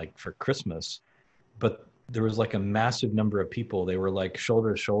have been like for Christmas, but there was like a massive number of people. They were like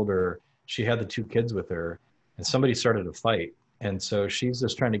shoulder to shoulder. She had the 2 kids with her, and somebody started a fight. And so she's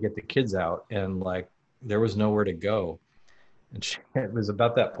just trying to get the kids out, and like there was nowhere to go. And it was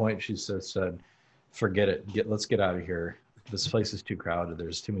about that point she said, forget it. Let's get out of here. This place is too crowded.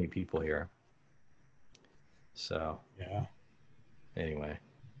 There's too many people here. So yeah. Anyway.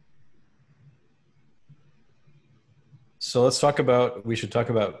 So we should talk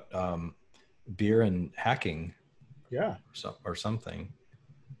about beer and hacking. Yeah. Or something.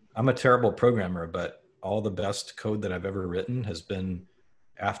 I'm a terrible programmer, but all the best code that I've ever written has been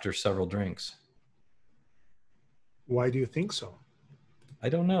after several drinks. Why do you think so? I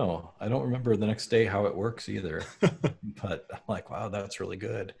don't know. I don't remember the next day how it works either, but I'm like, wow, that's really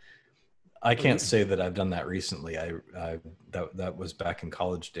good. I can't say that I've done that recently. That was back in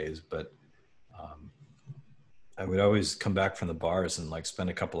college days, but I would always come back from the bars and like spend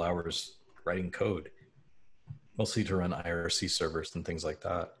a couple hours writing code, mostly to run IRC servers and things like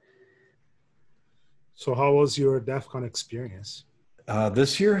that. So how was your DEF CON experience?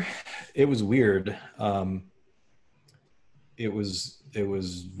 This year, it was weird. It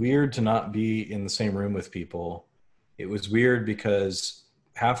was weird to not be in the same room with people. It was weird because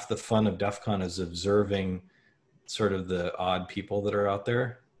half the fun of DEF CON is observing sort of the odd people that are out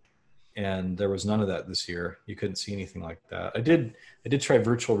there. And there was none of that this year. You couldn't see anything like that. I did try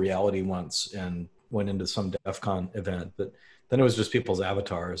virtual reality once and went into some DEF CON event, but then it was just people's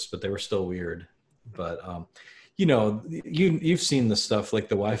avatars, but they were still weird. But, you've seen the stuff like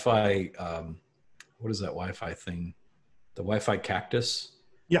the Wi-Fi, what is that Wi-Fi thing? The Wi-Fi cactus.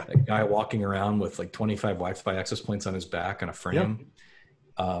 Yeah. That guy walking around with like 25 Wi-Fi access points on his back on a frame.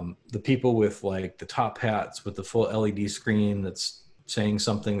 Yeah. The people with like the top hats with the full LED screen that's saying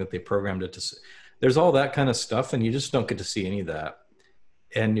something that they programmed it to say. There's all that kind of stuff, and you just don't get to see any of that.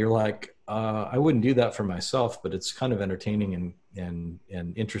 And you're like, I wouldn't do that for myself, but it's kind of entertaining and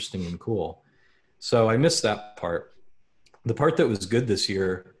interesting and cool. So I missed that part. The part that was good this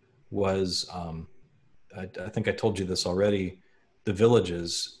year was, I think I told you this already, the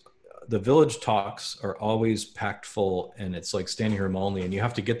villages. The village talks are always packed full, and it's like standing room only, and you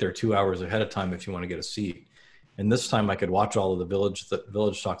have to get there 2 hours ahead of time if you want to get a seat. And this time I could watch all of the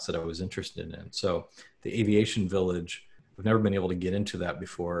village talks that I was interested in. So the aviation village, I've never been able to get into that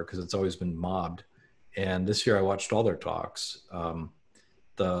before because it's always been mobbed. And this year I watched all their talks.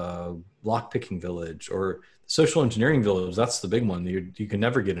 The lockpicking village or social engineering village, that's the big one. You can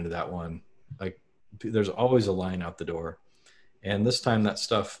never get into that one. Like there's always a line out the door. And this time that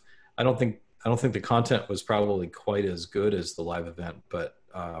stuff, I don't think the content was probably quite as good as the live event, but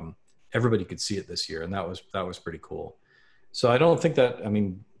everybody could see it this year, and that was pretty cool. So I don't think that, I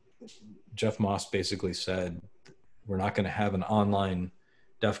mean, Jeff Moss basically said we're not going to have an online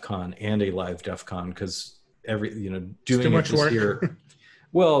DEF CON and a live DEF CON because doing it this year.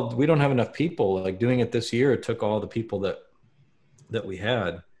 Well, we don't have enough people. Like doing it this year, it took all the people that we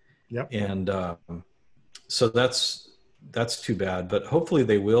had. Yep. And so that's too bad. But hopefully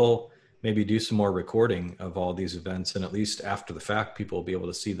they will maybe do some more recording of all these events, and at least after the fact, people will be able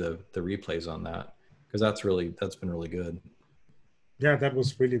to see the replays on that, because that's been really good. Yeah, that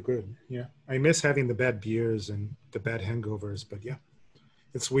was really good. Yeah, I miss having the bad beers and the bad hangovers, but yeah,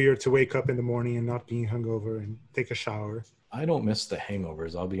 it's weird to wake up in the morning and not being hungover and take a shower. I don't miss the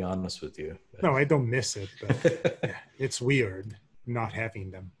hangovers, I'll be honest with you. No, I don't miss it, but yeah, it's weird not having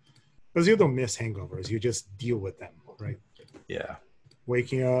them. Because you don't miss hangovers, you just deal with them, right? Yeah.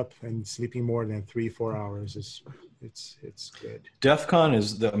 Waking up and sleeping more than 3-4 hours is it's good. DEF CON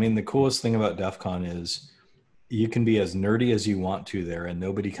is the coolest thing about DEF CON is you can be as nerdy as you want to there, and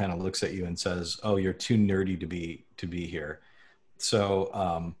nobody kind of looks at you and says, "Oh, you're too nerdy to be here."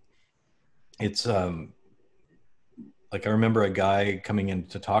 So it's like I remember a guy coming in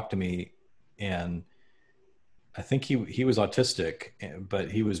to talk to me, and I think he was autistic,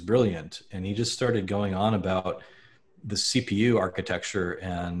 but he was brilliant, and he just started going on about the CPU architecture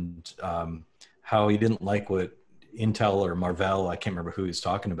and how he didn't like what Intel or Marvell, I can't remember who he was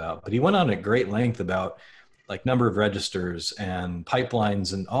talking about, but he went on at great length about like number of registers and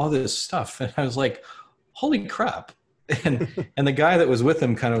pipelines and all this stuff. And I was like, holy crap. And the guy that was with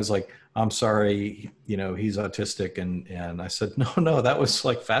him kind of was like, I'm sorry, he's autistic. And I said, no, that was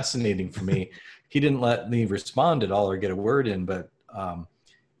like fascinating for me. He didn't let me respond at all or get a word in, but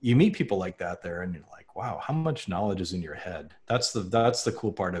you meet people like that there and you're like, wow, how much knowledge is in your head? That's the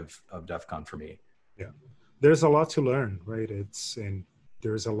cool part of DEF CON for me. Yeah. There's a lot to learn, right? And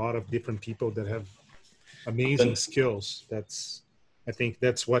there's a lot of different people that have amazing skills. I think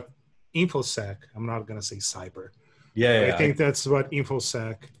that's what InfoSec, I'm not going to say cyber. Yeah. I think that's what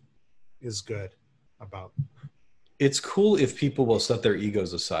InfoSec is good about. It's cool if people will set their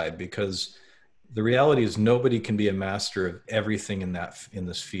egos aside, because the reality is nobody can be a master of everything in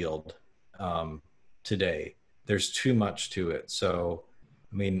this field today. There's too much to it. So,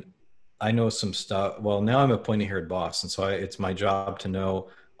 I know some stuff. Well, now I'm a pointy-haired boss, and so it's my job to know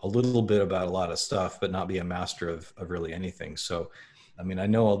a little bit about a lot of stuff, but not be a master of really anything. So, I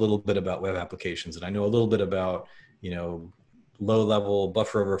know a little bit about web applications, and I know a little bit about, low-level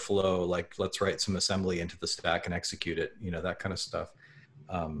buffer overflow, like let's write some assembly into the stack and execute it, that kind of stuff.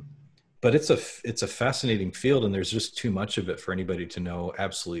 But it's a fascinating field, and there's just too much of it for anybody to know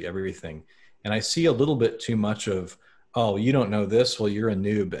absolutely everything. And I see a little bit too much of, oh, you don't know this, well, you're a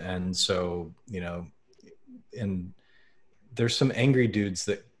noob. And so, and there's some angry dudes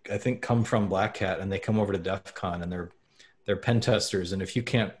that I think come from Black Hat, and they come over to DEF CON, and they're pen testers. And if you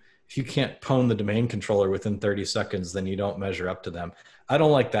can't pwn the domain controller within 30 seconds, then you don't measure up to them. I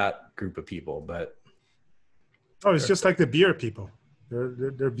don't like that group of people, but. Oh, it's just like the beer people.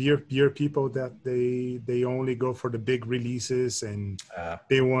 They're beer people that they only go for the big releases, and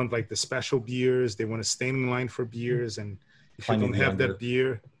they want like the special beers. They want to stand in line for beers, and if you don't have that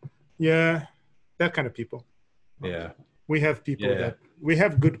beer, yeah, that kind of people. Yeah, we have people we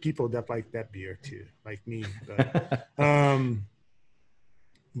have good people that like that beer too, like me.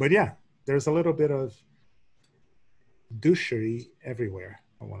 But yeah, there's a little bit of douchery everywhere,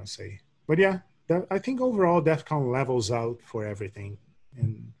 I want to say. But yeah. I think overall DEF CON levels out for everything,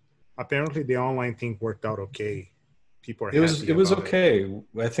 and apparently the online thing worked out okay. People are it was okay.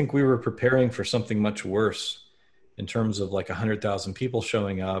 I think we were preparing for something much worse in terms of like 100,000 people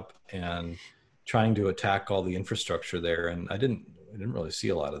showing up and trying to attack all the infrastructure there, and I didn't really see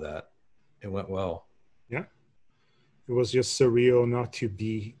a lot of that. It went well. Yeah, it was just surreal not to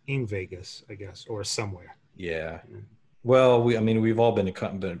be in Vegas, I guess, or somewhere. Yeah. Well, we've all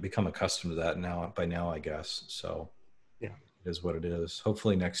become accustomed to that now. By now, I guess. So, yeah, it is what it is.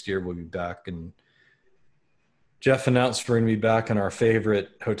 Hopefully, next year we'll be back. And Jeff announced we're going to be back in our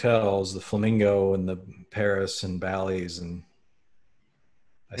favorite hotels, the Flamingo and the Paris and Bally's, and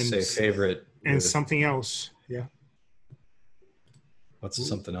say favorite and something else. Yeah. What's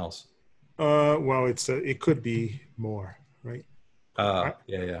something else? Well, it could be more, right?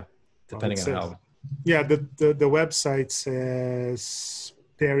 Yeah. Depending on how. Yeah, the website says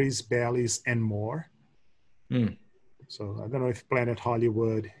Paris, Bally's, and more. So I don't know if Planet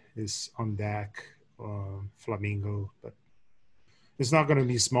Hollywood is on deck, Flamingo, but it's not going to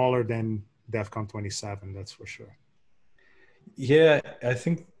be smaller than DEF CON 27, that's for sure. Yeah, I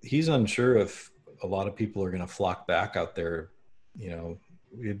think he's unsure if a lot of people are going to flock back out there.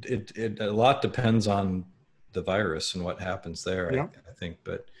 It a lot depends on the virus and what happens there, yeah. I think,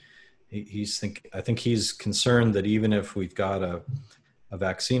 but I think he's concerned that even if we've got a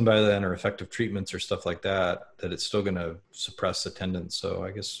vaccine by then or effective treatments or stuff like that it's still going to suppress attendance. So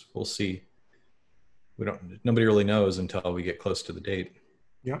I guess we'll see. Nobody really knows until we get close to the date.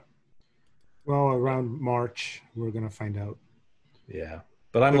 Yeah. Well, around March, we're going to find out. Yeah.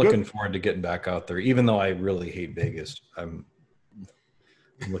 But I'm looking forward to getting back out there, even though I really hate Vegas. I'm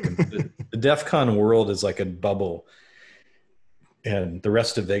looking, the DEF CON world is like a bubble, and the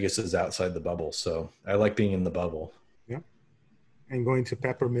rest of Vegas is outside the bubble. So I like being in the bubble. Yeah. And going to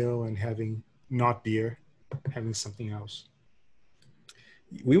Peppermill and having not beer, having something else.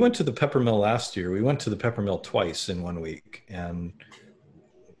 We went to the Peppermill last year. We went to the Peppermill twice in 1 week. And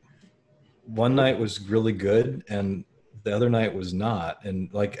one night was really good and the other night was not.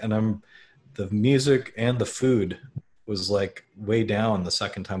 And like, and the music and the food was like way down the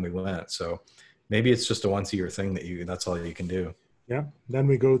second time we went. So maybe it's just a once a year thing that's all you can do. Yeah. Then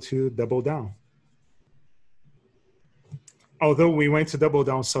we go to Double Down. Although we went to Double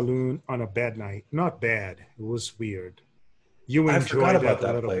Down Saloon on a bad night. Not bad. It was weird. You I forgot enjoyed that about a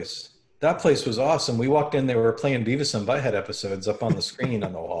that little bit. place. That place was awesome. We walked in, they were playing Beavis and Butthead episodes up on the screen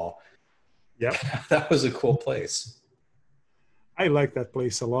on the wall. Yep. That was a cool place. I like that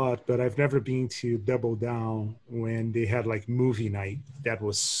place a lot, but I've never been to Double Down when they had like movie night. That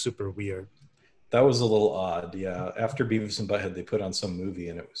was super weird. That was a little odd. Yeah. After Beavis and Butthead, they put on some movie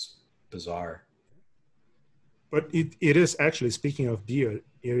and it was bizarre. But it is actually, speaking of beer,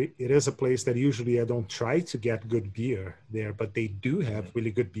 it is a place that usually I don't try to get good beer there, but they do have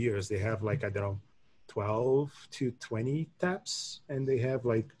really good beers. They have like, I don't know, 12 to 20 taps, and they have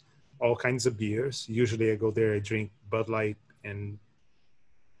like all kinds of beers. Usually I go there, I drink Bud Light and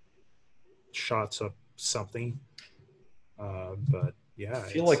shots of something. But yeah,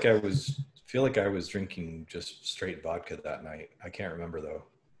 feel like I was drinking just straight vodka that night. I can't remember though.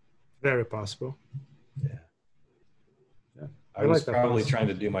 very possible. Yeah. Yeah, I was like that probably place. trying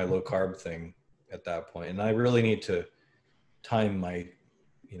to do my low carb thing at that point, and I really need to time my,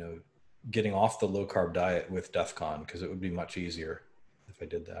 getting off the low carb diet with DEF CON because it would be much easier if I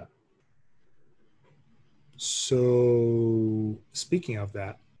did that. So speaking of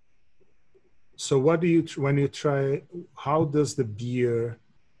that, so what do you, when you try, how does the beer,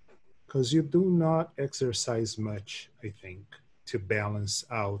 because you do not exercise much, I think, to balance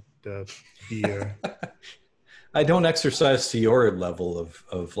out the beer. I don't exercise to your level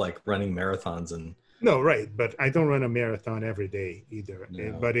of like running marathons and No, right. But I don't run a marathon every day either.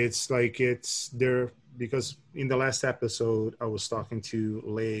 no. But it's like, it's there because in the last episode, I was talking to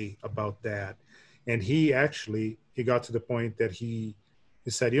Lay about that. And he got to the point that he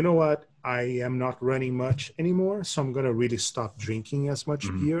said, you know what? I am not running much anymore. So I'm going to really stop drinking as much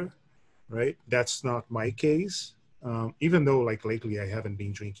beer. Right. That's not my case. Even though like lately I haven't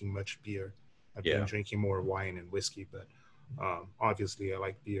been drinking much beer. I've been drinking more wine and whiskey, but obviously I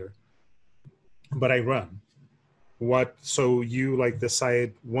like beer. But I run. So you like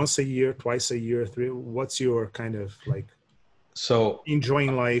decide once a year, twice a year, three? What's your kind of like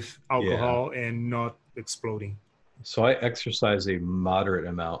enjoying life, alcohol, and not exploding? So I exercise a moderate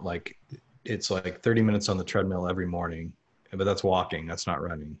amount. Like it's like 30 minutes on the treadmill every morning, but that's walking. That's not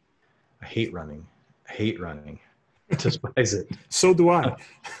running. I hate running. I despise it. So do I.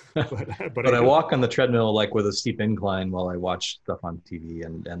 But I walk on the treadmill like with a steep incline while I watch stuff on TV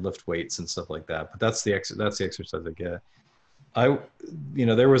and lift weights and stuff like that. But that's the exercise I get.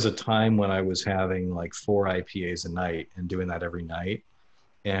 There was a time when I was having like 4 IPAs a night and doing that every night,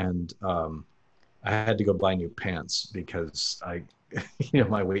 and I had to go buy new pants because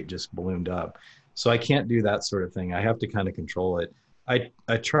my weight just ballooned up. So I can't do that sort of thing. I have to kind of control it.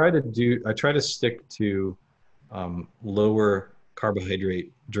 I try to stick to lower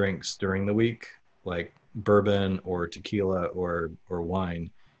carbohydrate drinks during the week, like bourbon or tequila or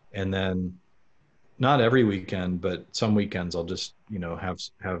wine. And then not every weekend, but some weekends I'll just,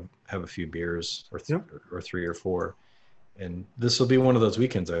 have a few beers or 3 or 4. And this will be one of those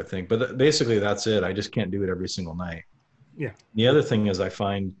weekends, I think. But basically that's it. I just can't do it every single night. Yeah. The other thing is I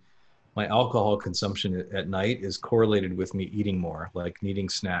find my alcohol consumption at night is correlated with me eating more, like needing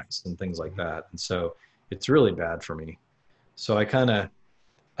snacks and things like that. And so it's really bad for me. So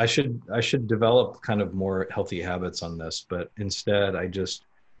I should develop kind of more healthy habits on this, but instead I just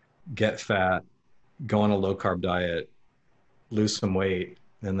get fat, go on a low carb diet, lose some weight,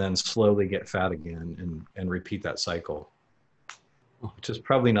 and then slowly get fat again and repeat that cycle, which is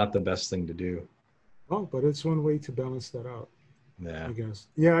probably not the best thing to do. Oh, but it's one way to balance that out. Yeah. I guess.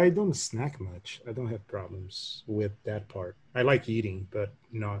 Yeah, I don't snack much. I don't have problems with that part. I like eating, but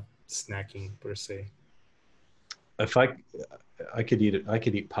not snacking per se. If I could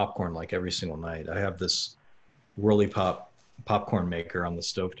eat popcorn like every single night. I have this Whirly popcorn maker on the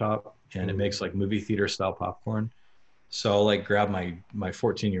stovetop, and it makes like movie theater style popcorn. So I'll like grab my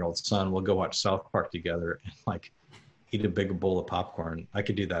 14-year-old son. We'll go watch South Park together and like eat a big bowl of popcorn. I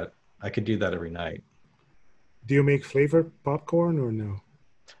could do that. I could do that every night. Do you make flavored popcorn or no?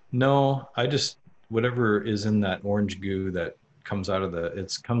 No, I just whatever is in that orange goo that comes out of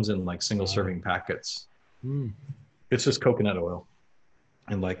it comes in like single serving packets. It's just coconut oil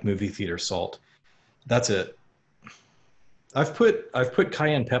and like movie theater salt. That's it. I've put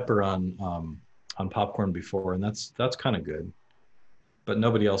cayenne pepper on popcorn before, and that's kind of good, but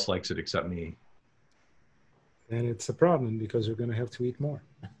nobody else likes it except me. And it's a problem because you're going to have to eat more.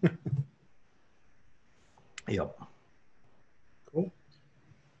 Yep. Cool.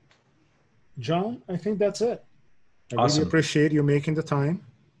 John, I think that's it. I really Awesome. appreciate you making the time.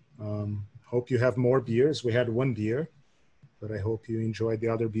 Hope you have more beers. We had one beer, but I hope you enjoyed the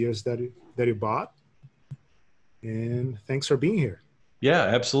other beers that you bought. And thanks for being here. Yeah,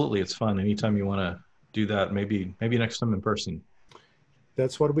 absolutely. It's fun. Anytime you want to do that, maybe next time in person.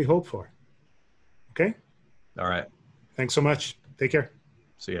 That's what we hope for. Okay? All right. Thanks so much. Take care.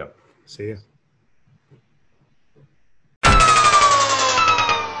 See ya. See ya.